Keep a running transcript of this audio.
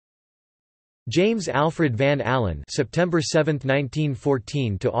James Alfred Van Allen (September 7,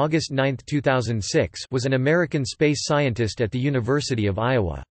 1914 to August 9, 2006) was an American space scientist at the University of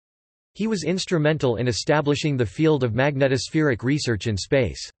Iowa. He was instrumental in establishing the field of magnetospheric research in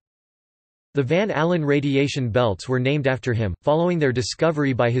space. The Van Allen radiation belts were named after him, following their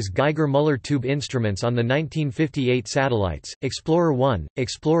discovery by his Geiger-Müller tube instruments on the 1958 satellites, Explorer 1,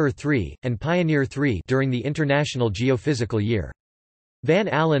 Explorer 3, and Pioneer 3 during the International Geophysical Year. Van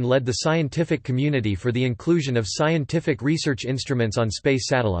Allen led the scientific community for the inclusion of scientific research instruments on space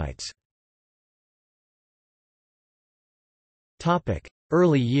satellites.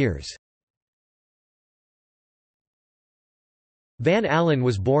 Early years. Van Allen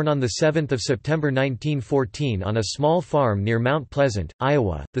was born on 7 September 1914 on a small farm near Mount Pleasant,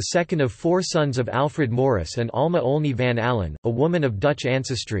 Iowa, the second of four sons of Alfred Morris and Alma Olney Van Allen, a woman of Dutch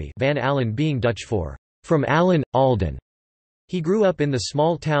ancestry, Van Allen being Dutch for from Allen, Alden. He grew up in the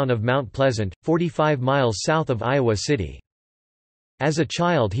small town of Mount Pleasant, 45 miles south of Iowa City. As a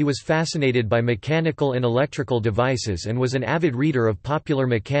child he was fascinated by mechanical and electrical devices and was an avid reader of popular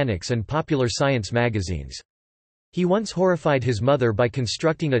mechanics and popular science magazines. He once horrified his mother by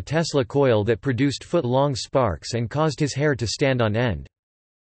constructing a Tesla coil that produced foot-long sparks and caused his hair to stand on end.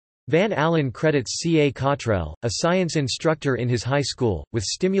 Van Allen credits C.A. Cottrell, a science instructor in his high school, with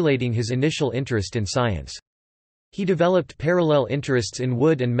stimulating his initial interest in science. He developed parallel interests in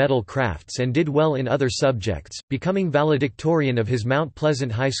wood and metal crafts and did well in other subjects, becoming valedictorian of his Mount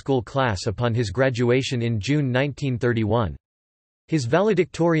Pleasant High School class upon his graduation in June 1931. His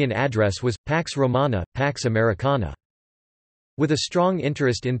valedictorian address was, Pax Romana, Pax Americana. With a strong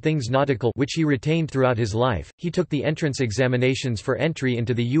interest in things nautical which he retained throughout his life, he took the entrance examinations for entry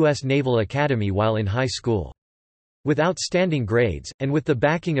into the U.S. Naval Academy while in high school. With outstanding grades, and with the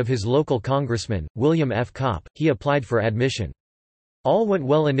backing of his local congressman, William F. Kopp, he applied for admission. All went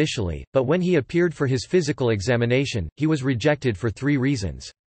well initially, but when he appeared for his physical examination, he was rejected for three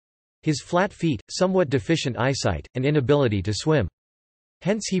reasons: his flat feet, somewhat deficient eyesight, and inability to swim.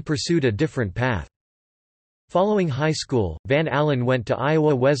 Hence he pursued a different path. Following high school, Van Allen went to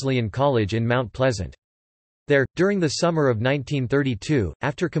Iowa Wesleyan College in Mount Pleasant. There, during the summer of 1932,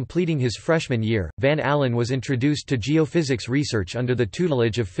 after completing his freshman year, Van Allen was introduced to geophysics research under the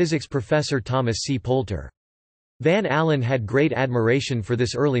tutelage of physics professor Thomas C. Poulter. Van Allen had great admiration for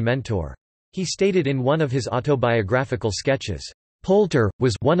this early mentor. He stated in one of his autobiographical sketches, "Poulter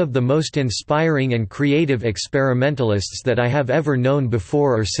was one of the most inspiring and creative experimentalists that I have ever known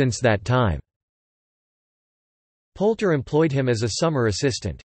before or since that time." Poulter employed him as a summer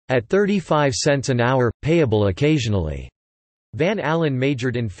assistant, at 35 cents an hour, payable occasionally. Van Allen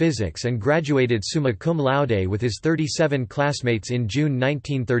majored in physics and graduated summa cum laude with his 37 classmates in June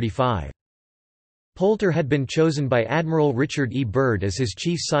 1935. Poulter had been chosen by Admiral Richard E. Byrd as his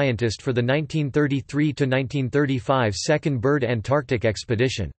chief scientist for the 1933–1935 Second Byrd Antarctic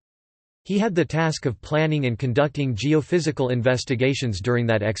expedition. He had the task of planning and conducting geophysical investigations during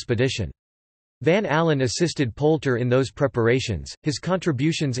that expedition. Van Allen assisted Poulter in those preparations. His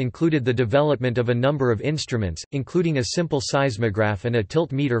contributions included the development of a number of instruments, including a simple seismograph and a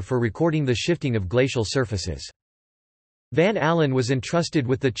tilt meter for recording the shifting of glacial surfaces. Van Allen was entrusted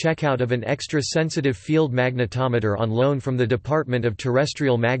with the checkout of an extra-sensitive field magnetometer on loan from the Department of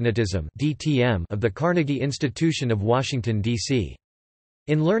Terrestrial Magnetism (DTM) of the Carnegie Institution of Washington, D.C.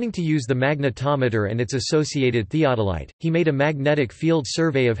 In learning to use the magnetometer and its associated theodolite, he made a magnetic field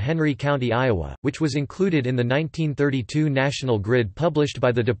survey of Henry County, Iowa, which was included in the 1932 National Grid published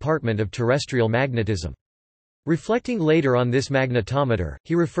by the Department of Terrestrial Magnetism. Reflecting later on this magnetometer,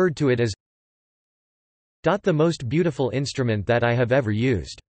 he referred to it as the most beautiful instrument that I have ever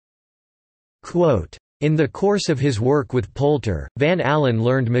used. Quote, "In the course of his work with Poulter, Van Allen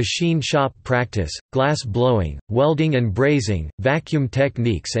learned machine shop practice, glass blowing, welding and brazing, vacuum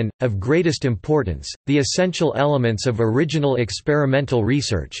techniques and, of greatest importance, the essential elements of original experimental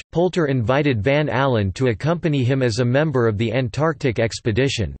research." Poulter invited Van Allen to accompany him as a member of the Antarctic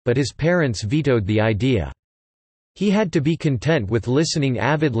expedition, but his parents vetoed the idea. He had to be content with listening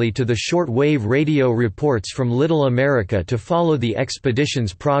avidly to the short-wave radio reports from Little America to follow the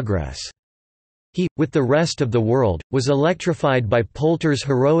expedition's progress. He, with the rest of the world, was electrified by Poulter's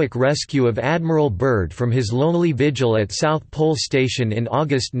heroic rescue of Admiral Byrd from his lonely vigil at South Pole Station in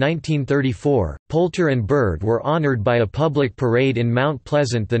August 1934. Poulter and Byrd were honored by a public parade in Mount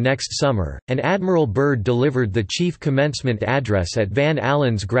Pleasant the next summer, and Admiral Byrd delivered the chief commencement address at Van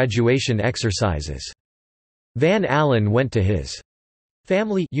Allen's graduation exercises. Van Allen went to his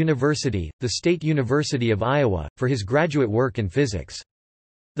family university, the State University of Iowa, for his graduate work in physics.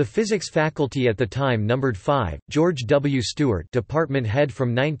 The physics faculty at the time numbered 5, George W. Stewart, department head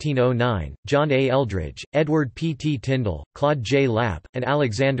from 1909, John A. Eldridge, Edward P. T. Tyndall, Claude J. Lapp, and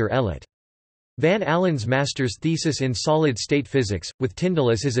Alexander Ellett. Van Allen's master's thesis in solid-state physics, with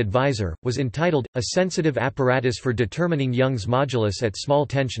Tyndall as his advisor, was entitled, A Sensitive Apparatus for Determining Young's Modulus at Small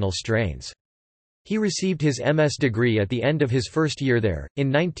Tensional Strains. He received his MS degree at the end of his first year there,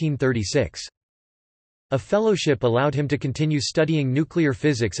 in 1936. A fellowship allowed him to continue studying nuclear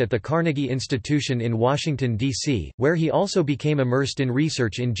physics at the Carnegie Institution in Washington, D.C., where he also became immersed in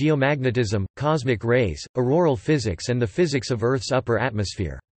research in geomagnetism, cosmic rays, auroral physics and the physics of Earth's upper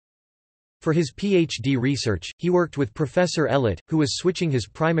atmosphere. For his PhD research, he worked with Professor Ellett, who was switching his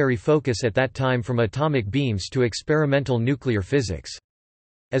primary focus at that time from atomic beams to experimental nuclear physics.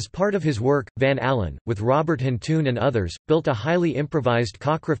 As part of his work, Van Allen, with Robert Huntoon and others, built a highly improvised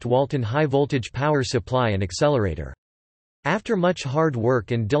Cockcroft-Walton high-voltage power supply and accelerator. After much hard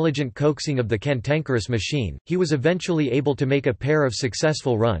work and diligent coaxing of the cantankerous machine, he was eventually able to make a pair of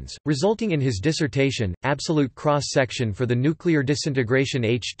successful runs, resulting in his dissertation, Absolute Cross-Section for the Nuclear Disintegration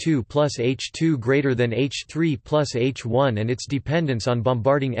H2 plus H2 greater than H3 plus H1 and its dependence on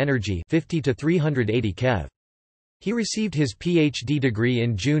bombarding energy 50 to 380 keV. He received his Ph.D. degree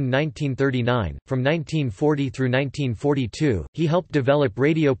in June 1939. From 1940 through 1942, he helped develop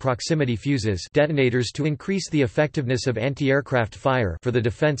radio proximity fuses detonators to increase the effectiveness of anti-aircraft fire for the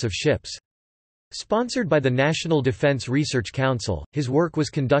defense of ships. Sponsored by the National Defense Research Council, his work was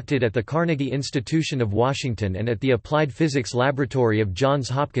conducted at the Carnegie Institution of Washington and at the Applied Physics Laboratory of Johns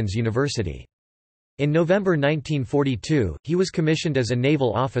Hopkins University. In November 1942, he was commissioned as a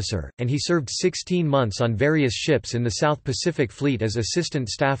naval officer, and he served 16 months on various ships in the South Pacific Fleet as Assistant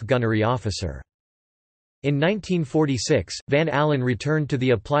Staff Gunnery Officer. In 1946, Van Allen returned to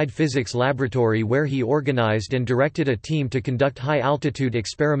the Applied Physics Laboratory where he organized and directed a team to conduct high-altitude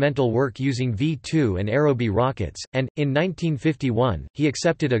experimental work using V-2 and Aerobee rockets, and, in 1951, he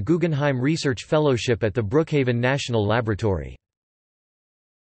accepted a Guggenheim Research Fellowship at the Brookhaven National Laboratory.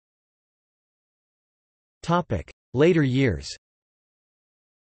 Later years.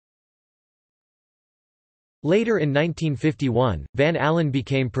 Later in 1951, Van Allen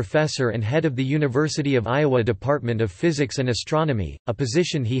became professor and head of the University of Iowa Department of Physics and Astronomy, a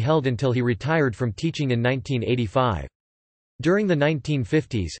position he held until he retired from teaching in 1985. During the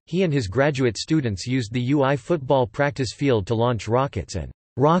 1950s, he and his graduate students used the UI football practice field to launch rockets and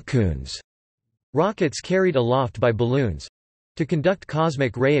rockoons, rockets carried aloft by balloons, to conduct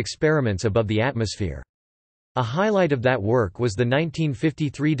cosmic ray experiments above the atmosphere. A highlight of that work was the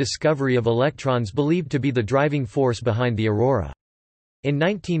 1953 discovery of electrons believed to be the driving force behind the aurora. In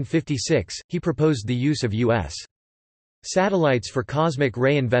 1956, he proposed the use of U.S. satellites for cosmic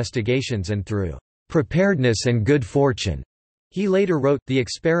ray investigations and through preparedness and good fortune, he later wrote, the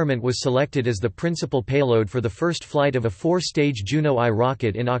experiment was selected as the principal payload for the first flight of a 4-stage Juno I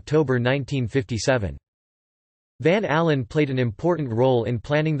rocket in October 1957. Van Allen played an important role in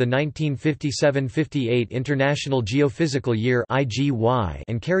planning the 1957–58 International Geophysical Year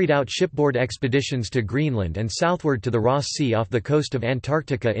and carried out shipboard expeditions to Greenland and southward to the Ross Sea off the coast of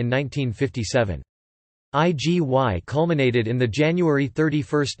Antarctica in 1957. IGY culminated in the January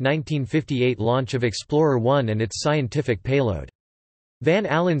 31, 1958 launch of Explorer 1 and its scientific payload. Van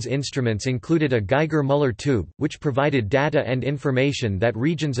Allen's instruments included a Geiger-Müller tube, which provided data and information that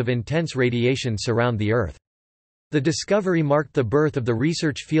regions of intense radiation surround the Earth. The discovery marked the birth of the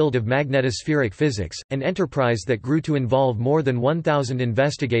research field of magnetospheric physics, an enterprise that grew to involve more than 1,000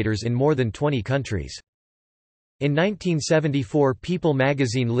 investigators in more than 20 countries. In 1974, People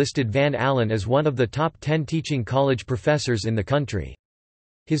magazine listed Van Allen as one of the top 10 teaching college professors in the country.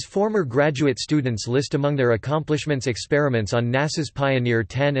 His former graduate students list among their accomplishments experiments on NASA's Pioneer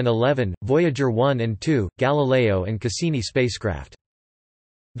 10 and 11, Voyager 1 and 2, Galileo and Cassini spacecraft.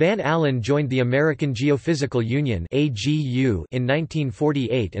 Van Allen joined the American Geophysical Union (AGU) in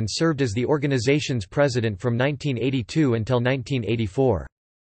 1948 and served as the organization's president from 1982 until 1984.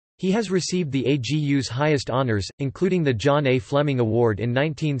 He has received the AGU's highest honors, including the John A. Fleming Award in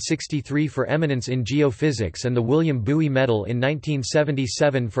 1963 for eminence in geophysics and the William Bowie Medal in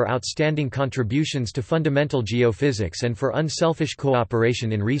 1977 for outstanding contributions to fundamental geophysics and for unselfish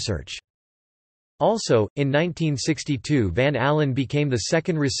cooperation in research. Also, in 1962 Van Allen became the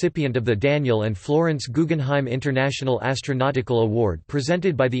second recipient of the Daniel and Florence Guggenheim International Astronautical Award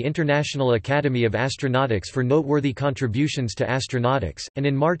presented by the International Academy of Astronautics for noteworthy contributions to astronautics, and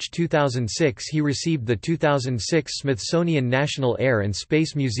in March 2006 he received the 2006 Smithsonian National Air and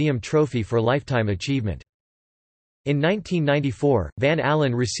Space Museum Trophy for Lifetime Achievement. In 1994, Van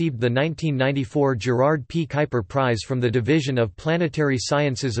Allen received the 1994 Gerard P. Kuiper Prize from the Division of Planetary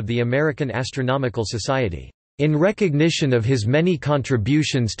Sciences of the American Astronomical Society, "in recognition of his many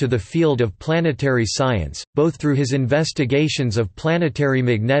contributions to the field of planetary science, both through his investigations of planetary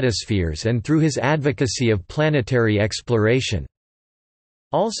magnetospheres and through his advocacy of planetary exploration."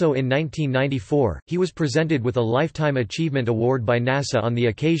 Also in 1994, he was presented with a Lifetime Achievement Award by NASA on the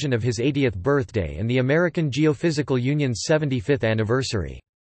occasion of his 80th birthday and the American Geophysical Union's 75th anniversary.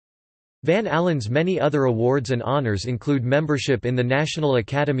 Van Allen's many other awards and honors include membership in the National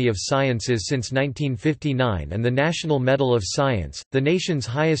Academy of Sciences since 1959 and the National Medal of Science, the nation's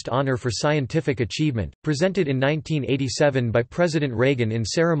highest honor for scientific achievement, presented in 1987 by President Reagan in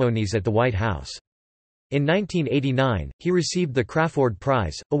ceremonies at the White House. In 1989, he received the Crafoord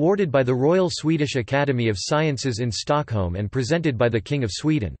Prize, awarded by the Royal Swedish Academy of Sciences in Stockholm and presented by the King of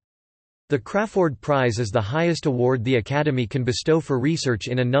Sweden. The Crafoord Prize is the highest award the Academy can bestow for research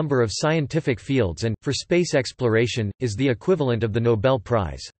in a number of scientific fields and, for space exploration, is the equivalent of the Nobel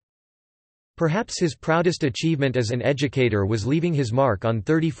Prize. Perhaps his proudest achievement as an educator was leaving his mark on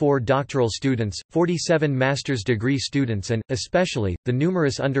 34 doctoral students, 47 master's degree students and, especially, the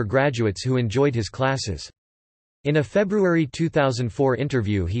numerous undergraduates who enjoyed his classes. In a February 2004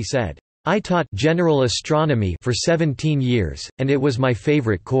 interview he said, "I taught general astronomy for 17 years, and it was my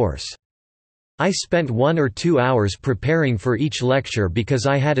favorite course. I spent 1 or 2 hours preparing for each lecture because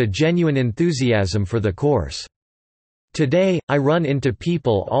I had a genuine enthusiasm for the course. Today, I run into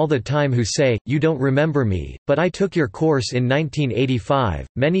people all the time who say, 'You don't remember me, but I took your course in 1985.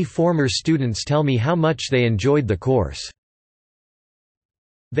 Many former students tell me how much they enjoyed the course.'"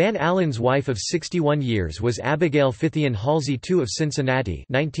 Van Allen's wife of 61 years was Abigail Fithian Halsey II of Cincinnati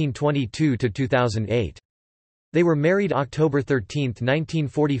 1922 to 2008. They were married October 13,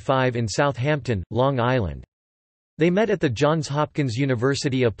 1945 in Southampton, Long Island. They met at the Johns Hopkins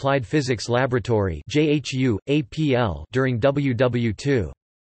University Applied Physics Laboratory (JHU, APL) during WW2.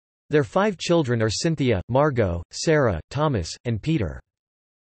 Their 5 children are Cynthia, Margot, Sarah, Thomas, and Peter.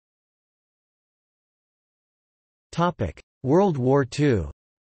 Topic: World War II.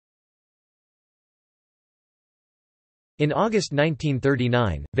 In August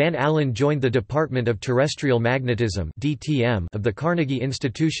 1939, Van Allen joined the Department of Terrestrial Magnetism (DTM) of the Carnegie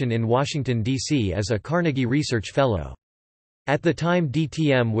Institution in Washington, D.C. as a Carnegie Research Fellow. At the time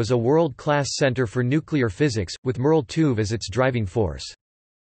DTM was a world-class center for nuclear physics, with Merle Tuve as its driving force.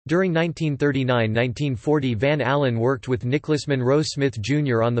 During 1939–1940 Van Allen worked with Nicholas Monroe Smith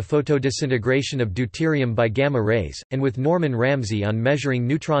Jr. on the photodisintegration of deuterium by gamma rays, and with Norman Ramsey on measuring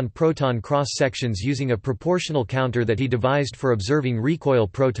neutron-proton cross-sections using a proportional counter that he devised for observing recoil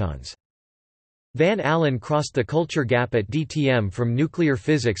protons. Van Allen crossed the culture gap at DTM from nuclear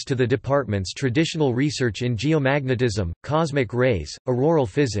physics to the department's traditional research in geomagnetism, cosmic rays, auroral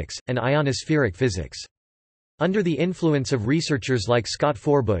physics, and ionospheric physics. Under the influence of researchers like Scott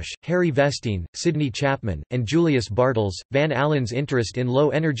Forbush, Harry Vestine, Sidney Chapman, and Julius Bartels, Van Allen's interest in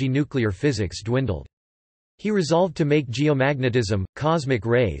low-energy nuclear physics dwindled. He resolved to make geomagnetism, cosmic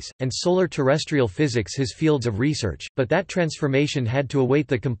rays, and solar terrestrial physics his fields of research, but that transformation had to await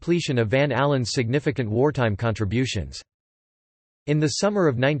the completion of Van Allen's significant wartime contributions. In the summer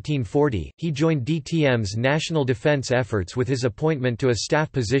of 1940, he joined DTM's national defense efforts with his appointment to a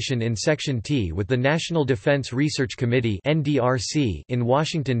staff position in Section T with the National Defense Research Committee (NDRC) in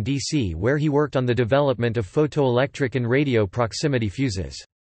Washington, D.C., where he worked on the development of photoelectric and radio proximity fuses.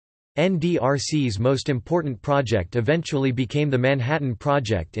 NDRC's most important project eventually became the Manhattan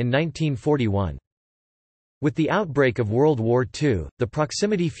Project in 1941. With the outbreak of World War II, the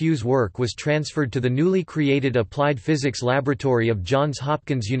proximity fuse work was transferred to the newly created Applied Physics Laboratory of Johns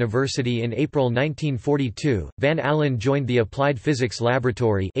Hopkins University in April 1942. Van Allen joined the Applied Physics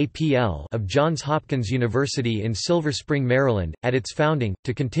Laboratory (APL) of Johns Hopkins University in Silver Spring, Maryland, at its founding,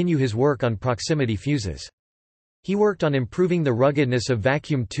 to continue his work on proximity fuses. He worked on improving the ruggedness of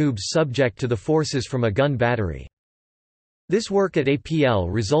vacuum tubes subject to the forces from a gun battery. This work at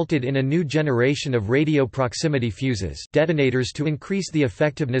APL resulted in a new generation of radio proximity fuses, detonators to increase the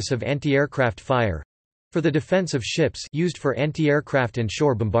effectiveness of anti-aircraft fire—for the defense of ships used for anti-aircraft and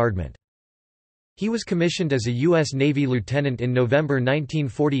shore bombardment. He was commissioned as a U.S. Navy lieutenant in November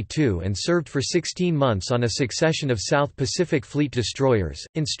 1942 and served for 16 months on a succession of South Pacific Fleet destroyers,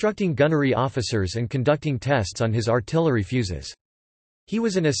 instructing gunnery officers and conducting tests on his artillery fuses. He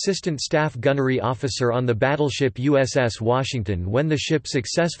was an assistant staff gunnery officer on the battleship USS Washington when the ship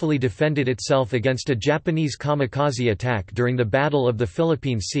successfully defended itself against a Japanese kamikaze attack during the Battle of the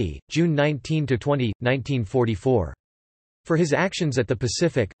Philippine Sea, June 19–20, 1944. For his actions at the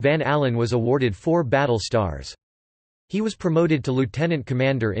Pacific, Van Allen was awarded 4 battle stars. He was promoted to lieutenant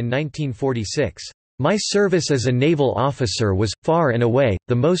commander in 1946. "My service as a naval officer was, far and away,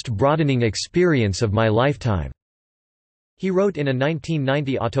 the most broadening experience of my lifetime," he wrote in a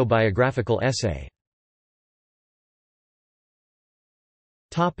 1990 autobiographical essay.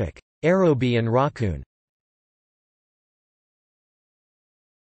 Aerobie and raccoon.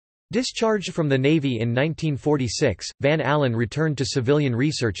 Discharged from the Navy in 1946, Van Allen returned to civilian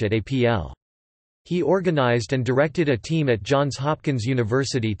research at APL. He organized and directed a team at Johns Hopkins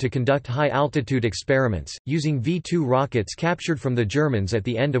University to conduct high-altitude experiments, using V-2 rockets captured from the Germans at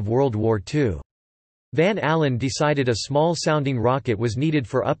the end of World War II. Van Allen decided a small-sounding rocket was needed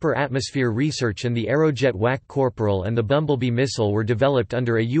for upper atmosphere research, and the Aerojet WAC Corporal and the Bumblebee missile were developed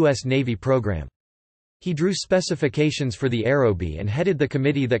under a U.S. Navy program. He drew specifications for the Aerobee and headed the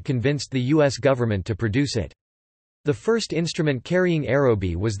committee that convinced the U.S. government to produce it. The first instrument-carrying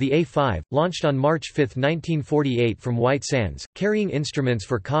Aerobee was the A-5, launched on March 5, 1948 from White Sands, carrying instruments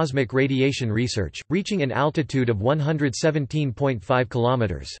for cosmic radiation research, reaching an altitude of 117.5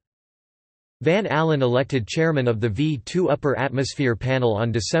 kilometers. Van Allen elected chairman of the V-2 Upper Atmosphere Panel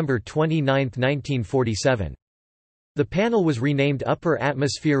on December 29, 1947. The panel was renamed Upper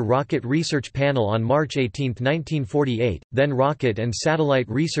Atmosphere Rocket Research Panel on March 18, 1948, then Rocket and Satellite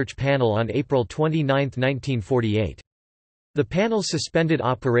Research Panel on April 29, 1948. The panel suspended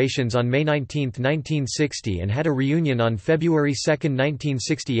operations on May 19, 1960 and had a reunion on February 2,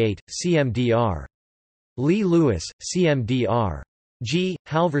 1968, CMDR. Lee Lewis, CMDR. G.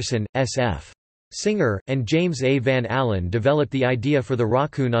 Halverson, S.F. Singer, and James A. Van Allen developed the idea for the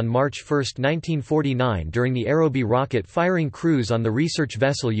Raccoon on March 1, 1949 during the Aerobee rocket firing cruise on the research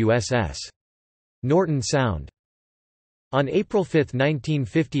vessel USS Norton Sound. On April 5,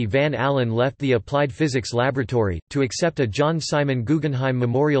 1950 Van Allen left the Applied Physics Laboratory, to accept a John Simon Guggenheim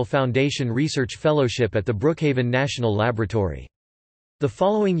Memorial Foundation Research Fellowship at the Brookhaven National Laboratory. The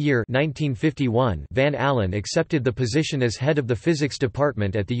following year 1951, Van Allen accepted the position as head of the physics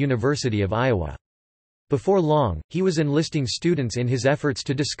department at the University of Iowa. Before long, he was enlisting students in his efforts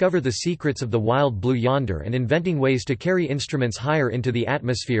to discover the secrets of the wild blue yonder and inventing ways to carry instruments higher into the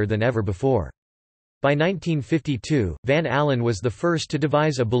atmosphere than ever before. By 1952, Van Allen was the first to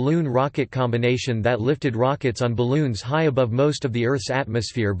devise a balloon-rocket combination that lifted rockets on balloons high above most of the Earth's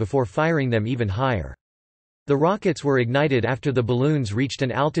atmosphere before firing them even higher. The rockets were ignited after the balloons reached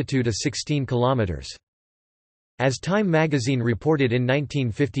an altitude of 16 kilometers. As Time magazine reported in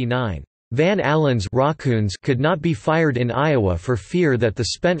 1959, Van Allen's Raccoons could not be fired in Iowa for fear that the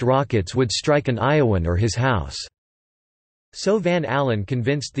spent rockets would strike an Iowan or his house. So Van Allen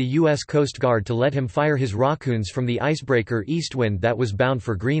convinced the U.S. Coast Guard to let him fire his Raccoons from the icebreaker Eastwind that was bound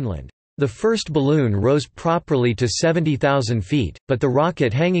for Greenland. The first balloon rose properly to 70,000 feet, but the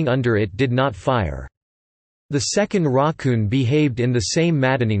rocket hanging under it did not fire. The second Raccoon behaved in the same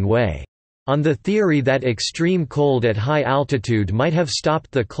maddening way. On the theory that extreme cold at high altitude might have stopped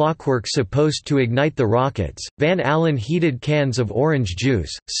the clockwork supposed to ignite the rockets, Van Allen heated cans of orange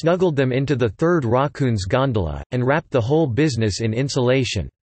juice, snuggled them into the third Raccoon's gondola, and wrapped the whole business in insulation.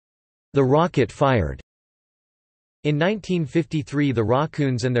 The rocket fired. In 1953 the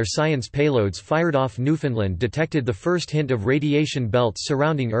Raccoons and their science payloads fired off Newfoundland detected the first hint of radiation belts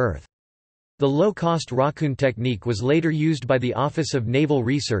surrounding Earth. The low-cost Raccoon technique was later used by the Office of Naval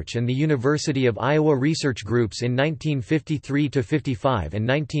Research and the University of Iowa research groups in 1953–55 and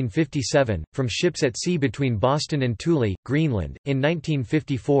 1957, from ships at sea between Boston and Thule, Greenland. In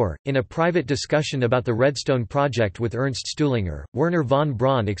 1954, in a private discussion about the Redstone project with Ernst Stuhlinger, Werner von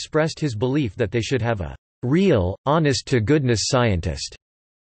Braun expressed his belief that they should have a real, honest-to-goodness scientist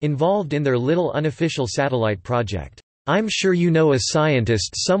involved in their little unofficial satellite project. "I'm sure you know a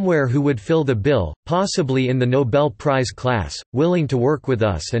scientist somewhere who would fill the bill, possibly in the Nobel Prize class, willing to work with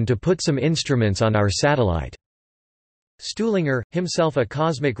us and to put some instruments on our satellite." Stuhlinger, himself a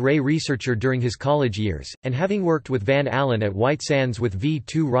cosmic ray researcher during his college years, and having worked with Van Allen at White Sands with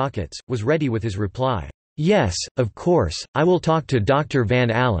V-2 rockets, was ready with his reply, "Yes, of course, I will talk to Dr. Van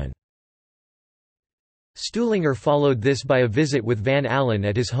Allen." Stuhlinger followed this by a visit with Van Allen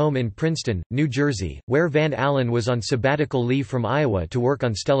at his home in Princeton, New Jersey, where Van Allen was on sabbatical leave from Iowa to work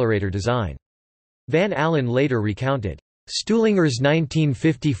on stellarator design. Van Allen later recounted, "Stuhlinger's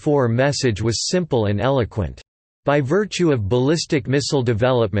 1954 message was simple and eloquent. By virtue of ballistic missile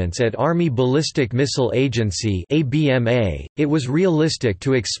developments at Army Ballistic Missile Agency (ABMA), it was realistic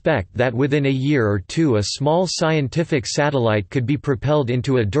to expect that within a year or two a small scientific satellite could be propelled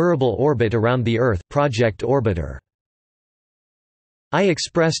into a durable orbit around the Earth, Project Orbiter. I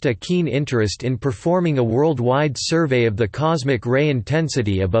expressed a keen interest in performing a worldwide survey of the cosmic ray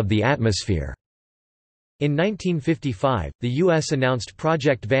intensity above the atmosphere. In 1955, the U.S. announced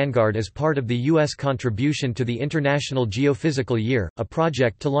Project Vanguard as part of the U.S. contribution to the International Geophysical Year, a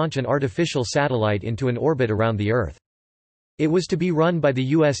project to launch an artificial satellite into an orbit around the Earth. It was to be run by the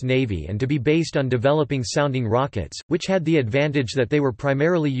U.S. Navy and to be based on developing sounding rockets, which had the advantage that they were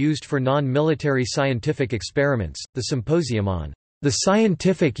primarily used for non-military scientific experiments. The symposium on the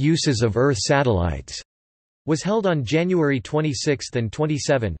scientific uses of Earth satellites was held on January 26 and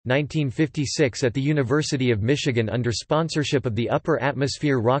 27, 1956 at the University of Michigan under sponsorship of the Upper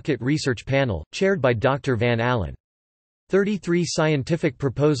Atmosphere Rocket Research Panel, chaired by Dr. Van Allen. 33 scientific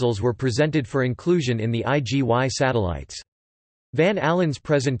proposals were presented for inclusion in the IGY satellites. Van Allen's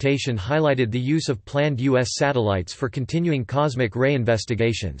presentation highlighted the use of planned U.S. satellites for continuing cosmic ray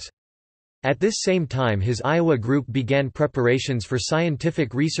investigations. At this same time his Iowa group began preparations for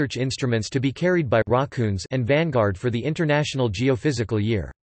scientific research instruments to be carried by Raccoons and Vanguard for the International Geophysical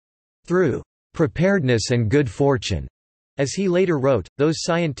Year. Through preparedness and good fortune, as he later wrote, those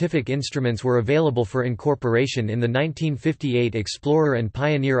scientific instruments were available for incorporation in the 1958 Explorer and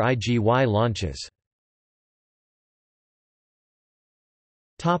Pioneer IGY launches.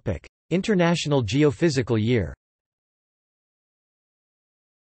 International Geophysical Year.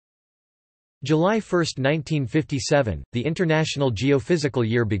 July 1, 1957, the International Geophysical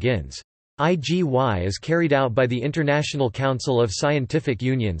Year begins. IGY is carried out by the International Council of Scientific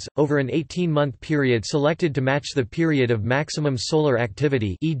Unions, over an 18-month period selected to match the period of maximum solar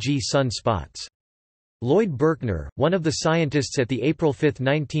activity, e.g. sun spots. Lloyd Berkner, one of the scientists at the April 5,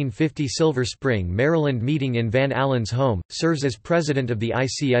 1950 Silver Spring, Maryland meeting in Van Allen's home, serves as president of the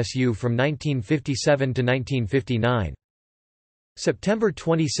ICSU from 1957 to 1959. September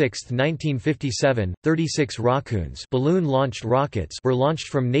 26, 1957, 36 Raccoons balloon-launched rockets were launched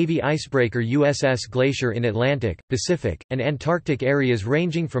from Navy icebreaker USS Glacier in Atlantic, Pacific, and Antarctic areas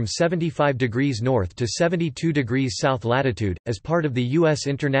ranging from 75 degrees north to 72 degrees south latitude, as part of the U.S.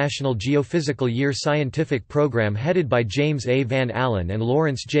 International Geophysical Year scientific program headed by James A. Van Allen and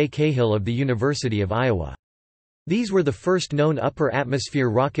Lawrence J. Cahill of the University of Iowa. These were the first known upper atmosphere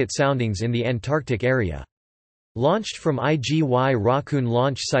rocket soundings in the Antarctic area. Launched from IGY Raccoon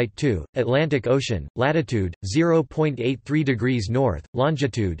Launch Site 2, Atlantic Ocean, latitude 0.83 degrees north,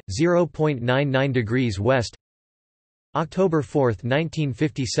 longitude 0.99 degrees west. October 4,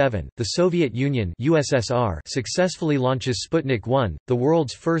 1957, the Soviet Union (USSR) successfully launches Sputnik 1, the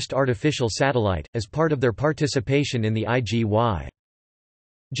world's first artificial satellite, as part of their participation in the IGY.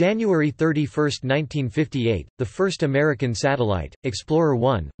 January 31, 1958, the first American satellite, Explorer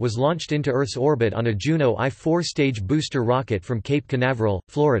 1, was launched into Earth's orbit on a Juno I four-stage booster rocket from Cape Canaveral,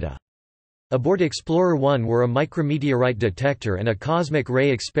 Florida. Aboard Explorer 1 were a micrometeorite detector and a cosmic ray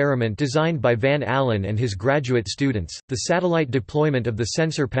experiment designed by Van Allen and his graduate students, the satellite deployment of the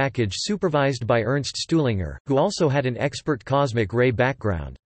sensor package supervised by Ernst Stuhlinger, who also had an expert cosmic ray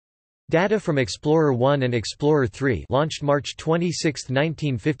background. Data from Explorer 1 and Explorer 3, launched March 26,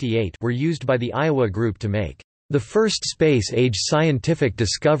 1958, were used by the Iowa group to make the first space-age scientific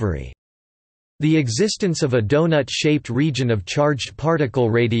discovery: the existence of a donut-shaped region of charged particle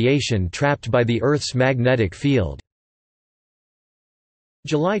radiation trapped by the Earth's magnetic field.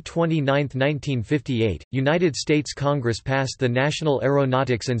 July 29, 1958, United States Congress passed the National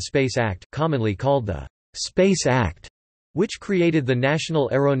Aeronautics and Space Act, commonly called the Space Act, which created the National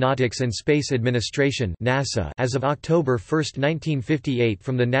Aeronautics and Space Administration (NASA) as of October 1, 1958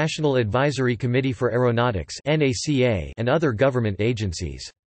 from the National Advisory Committee for Aeronautics (NACA) and other government agencies.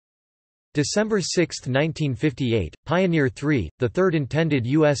 December 6, 1958, Pioneer 3, the third intended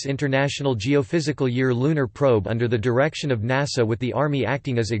U.S. International Geophysical Year lunar probe under the direction of NASA with the Army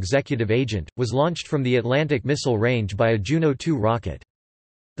acting as executive agent, was launched from the Atlantic Missile Range by a Juno 2 rocket.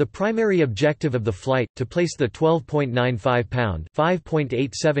 The primary objective of the flight, to place the 12.95-pound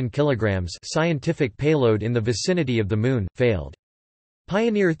 (5.87 kilograms) scientific payload in the vicinity of the Moon, failed.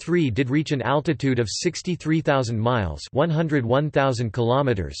 Pioneer 3 did reach an altitude of 63,000 miles (101,000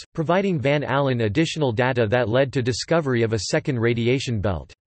 kilometers), providing Van Allen additional data that led to discovery of a second radiation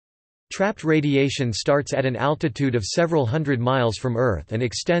belt. Trapped radiation starts at an altitude of several hundred miles from Earth and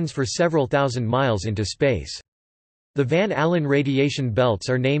extends for several thousand miles into space. The Van Allen radiation belts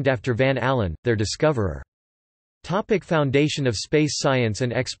are named after Van Allen, their discoverer. Foundation of space science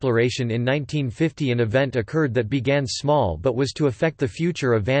and exploration. In 1950 an event occurred that began small but was to affect the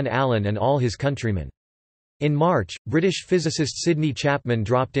future of Van Allen and all his countrymen. In March, British physicist Sidney Chapman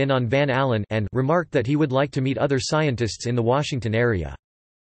dropped in on Van Allen and remarked that he would like to meet other scientists in the Washington area.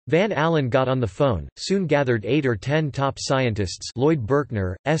 Van Allen got on the phone, soon gathered 8 or 10 top scientists, Lloyd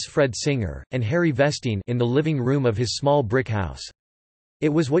Berkner, S. Fred Singer, and Harry Vestine, in the living room of his small brick house. "It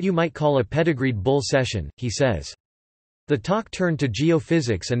was what you might call a pedigreed bull session," he says. The talk turned to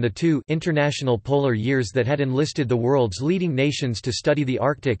geophysics and the two international polar years that had enlisted the world's leading nations to study the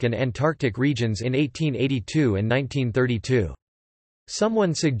Arctic and Antarctic regions in 1882 and 1932.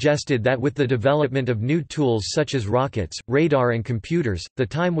 Someone suggested that with the development of new tools such as rockets, radar and computers, the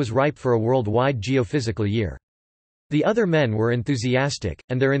time was ripe for a worldwide geophysical year. The other men were enthusiastic,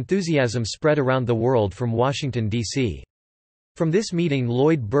 and their enthusiasm spread around the world from Washington, D.C. From this meeting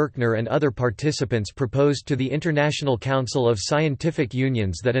Lloyd Berkner and other participants proposed to the International Council of Scientific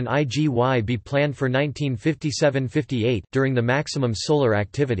Unions that an IGY be planned for 1957–58 during the maximum solar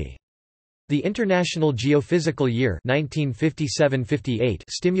activity. The International Geophysical Year 1957–58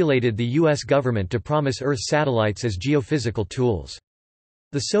 stimulated the U.S. government to promise Earth satellites as geophysical tools.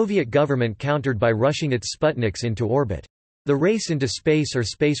 The Soviet government countered by rushing its Sputniks into orbit. The race into space or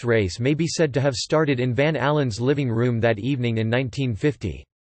space race may be said to have started in Van Allen's living room that evening in 1950.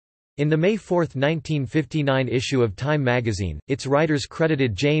 In the May 4, 1959 issue of Time magazine, its writers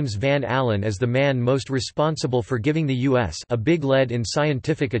credited James Van Allen as the man most responsible for giving the U.S. a big lead in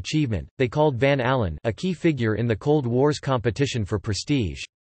scientific achievement. They called Van Allen a key figure in the Cold War's competition for prestige.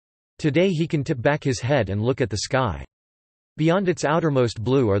 Today he can tip back his head and look at the sky. Beyond its outermost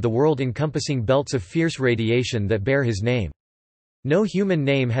blue are the world-encompassing belts of fierce radiation that bear his name. No human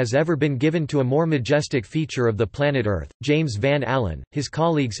name has ever been given to a more majestic feature of the planet Earth. James Van Allen, his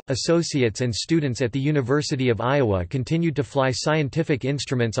colleagues, associates and students at the University of Iowa continued to fly scientific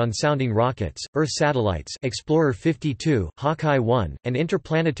instruments on sounding rockets, Earth satellites Explorer 52, Hawkeye 1, and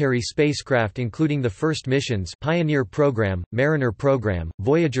interplanetary spacecraft including the first missions Pioneer Program, Mariner Program,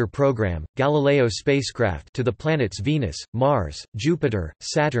 Voyager Program, Galileo spacecraft to the planets Venus, Mars, Jupiter,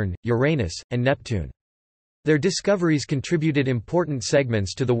 Saturn, Uranus, and Neptune. Their discoveries contributed important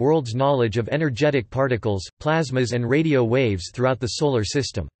segments to the world's knowledge of energetic particles, plasmas and radio waves throughout the Solar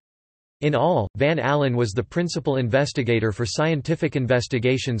System. In all, Van Allen was the principal investigator for scientific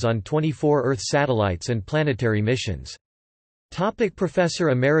investigations on 24 Earth satellites and planetary missions.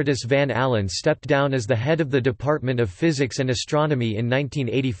 Professor Emeritus Van Allen stepped down as the head of the Department of Physics and Astronomy in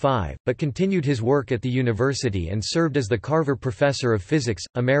 1985, but continued his work at the university and served as the Carver Professor of Physics,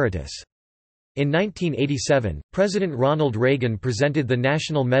 Emeritus. In 1987, President Ronald Reagan presented the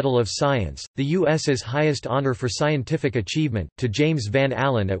National Medal of Science, the U.S.'s highest honor for scientific achievement, to James Van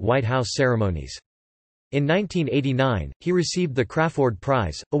Allen at White House ceremonies. In 1989, he received the Crafoord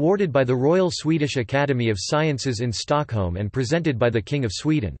Prize, awarded by the Royal Swedish Academy of Sciences in Stockholm and presented by the King of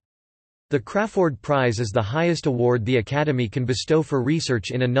Sweden. The Crafoord Prize is the highest award the Academy can bestow for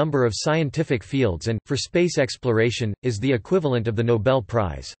research in a number of scientific fields and, for space exploration, is the equivalent of the Nobel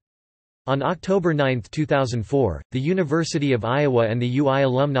Prize. On October 9, 2004, the University of Iowa and the UI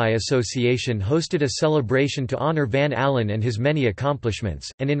Alumni Association hosted a celebration to honor Van Allen and his many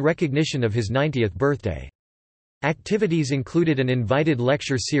accomplishments, and in recognition of his 90th birthday. Activities included an invited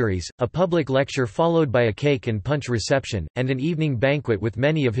lecture series, a public lecture followed by a cake and punch reception, and an evening banquet with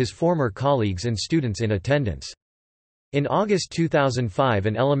many of his former colleagues and students in attendance. In August 2005,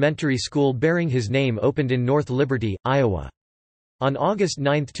 an elementary school bearing his name opened in North Liberty, Iowa. On August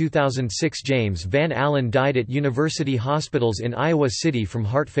 9, 2006, James Van Allen died at University Hospitals in Iowa City from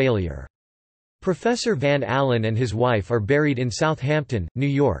heart failure. Professor Van Allen and his wife are buried in Southampton, New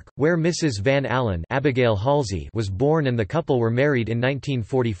York, where Mrs. Van Allen, Abigail Halsey, was born and the couple were married in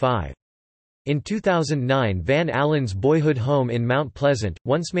 1945. In 2009, Van Allen's boyhood home in Mount Pleasant,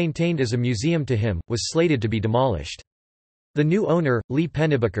 once maintained as a museum to him, was slated to be demolished. The new owner, Lee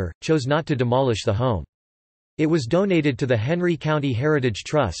Pennebaker, chose not to demolish the home. It was donated to the Henry County Heritage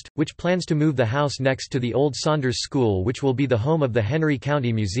Trust, which plans to move the house next to the old Saunders School, which will be the home of the Henry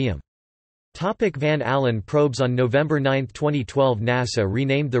County Museum. Van Allen probes. On November 9, 2012, NASA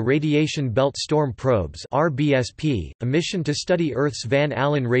renamed the Radiation Belt Storm Probes (RBSP), a mission to study Earth's Van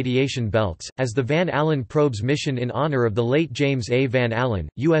Allen radiation belts, as the Van Allen Probes mission in honor of the late James A. Van Allen,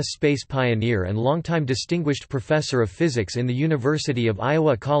 U.S. space pioneer and longtime distinguished professor of physics in the University of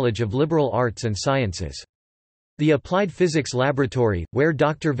Iowa College of Liberal Arts and Sciences. The Applied Physics Laboratory, where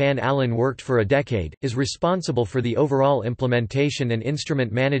Dr. Van Allen worked for a decade, is responsible for the overall implementation and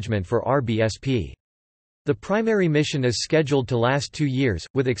instrument management for RBSP. The primary mission is scheduled to last 2 years,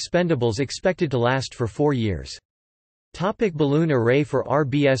 with expendables expected to last for 4 years. Balloon array for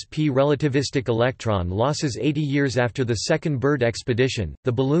RBSP. Relativistic electron losses. 80 years after the second Byrd expedition,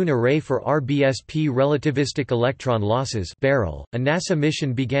 the Balloon Array for RBSP relativistic electron losses (BARREL), a NASA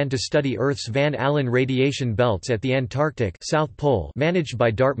mission began to study Earth's Van Allen radiation belts at the Antarctic South Pole, managed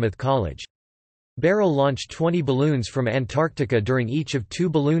by Dartmouth College. Barrow launched 20 balloons from Antarctica during each of 2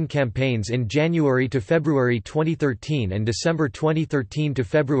 balloon campaigns in January to February 2013 and December 2013 to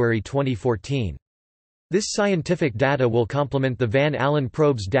February 2014. This scientific data will complement the Van Allen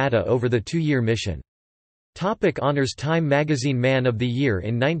probe's data over the 2-year mission. Topic honors. Time magazine Man of the Year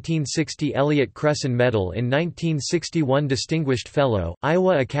in 1960, Elliott Cresson Medal in 1961, Distinguished Fellow,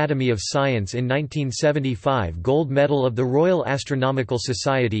 Iowa Academy of Science in 1975, Gold Medal of the Royal Astronomical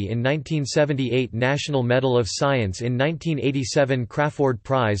Society in 1978, National Medal of Science in 1987, Crafoord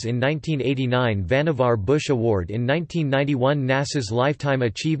Prize in 1989, Vannevar Bush Award in 1991, NASA's Lifetime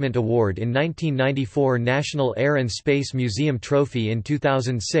Achievement Award in 1994, National Air and Space Museum Trophy in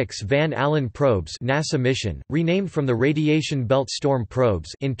 2006, Van Allen Probes NASA mission, renamed from the Radiation Belt Storm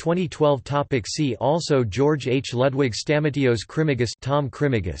Probes in 2012. Topic see also: George H. Ludwig Stamatios Krimigas, Tom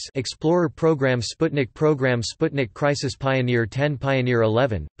Krimigas, Explorer Program, Sputnik Crisis, Pioneer 10, Pioneer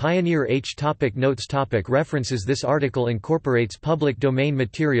 11, Pioneer H. Topic notes. Topic references. This article incorporates public domain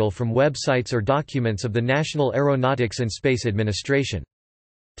material from websites or documents of the National Aeronautics and Space Administration.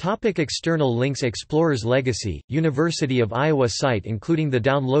 Topic external links: Explorer's Legacy, University of Iowa site including the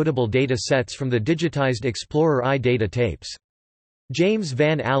downloadable data sets from the digitized Explorer I data tapes. James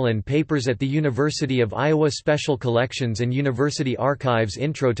Van Allen Papers at the University of Iowa Special Collections and University Archives.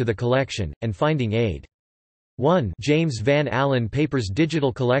 Intro to the collection, and finding aid. 1. James Van Allen Papers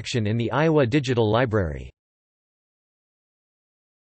Digital Collection in the Iowa Digital Library.